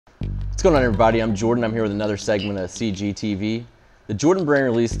What's going on, everybody? I'm Jordan. I'm here with another segment of CGTV. The Jordan brand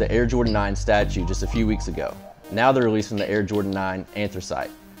released the Air Jordan 9 statue just a few weeks ago. Now they're releasing the Air Jordan 9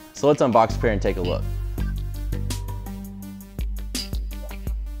 Anthracite. So let's unbox a pair and take a look.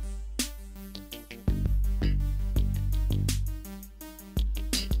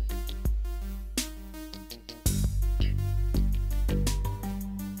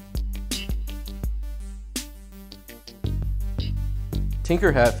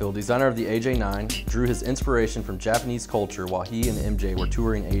 Tinker Hatfield, designer of the AJ9, drew his inspiration from Japanese culture while he and MJ were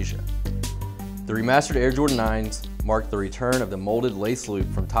touring Asia. The remastered Air Jordan 9s mark the return of the molded lace loop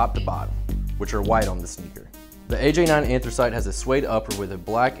from top to bottom, which are white on the sneaker. The AJ9 Anthracite has a suede upper with a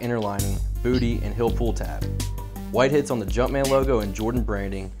black inner lining, booty, and heel pull tab. White hits on the Jumpman logo and Jordan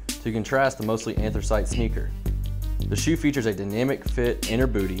branding to contrast the mostly anthracite sneaker. The shoe features a dynamic fit inner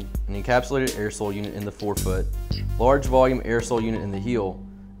booty, an encapsulated air sole unit in the forefoot, large volume air sole unit in the heel,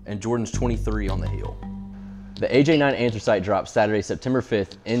 and Jordan's 23 on the heel. The AJ9 Anthracite drops Saturday, September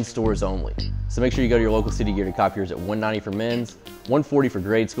 5th in stores only. So make sure you go to your local City Gear to cop yours at $190 for men's, $140 for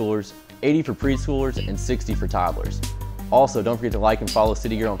grade schoolers, $80 for preschoolers, and $60 for toddlers. Also, don't forget to like and follow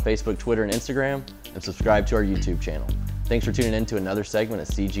City Gear on Facebook, Twitter, and Instagram, and subscribe to our YouTube channel. Thanks for tuning in to another segment of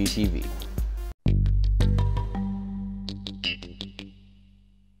CGTV.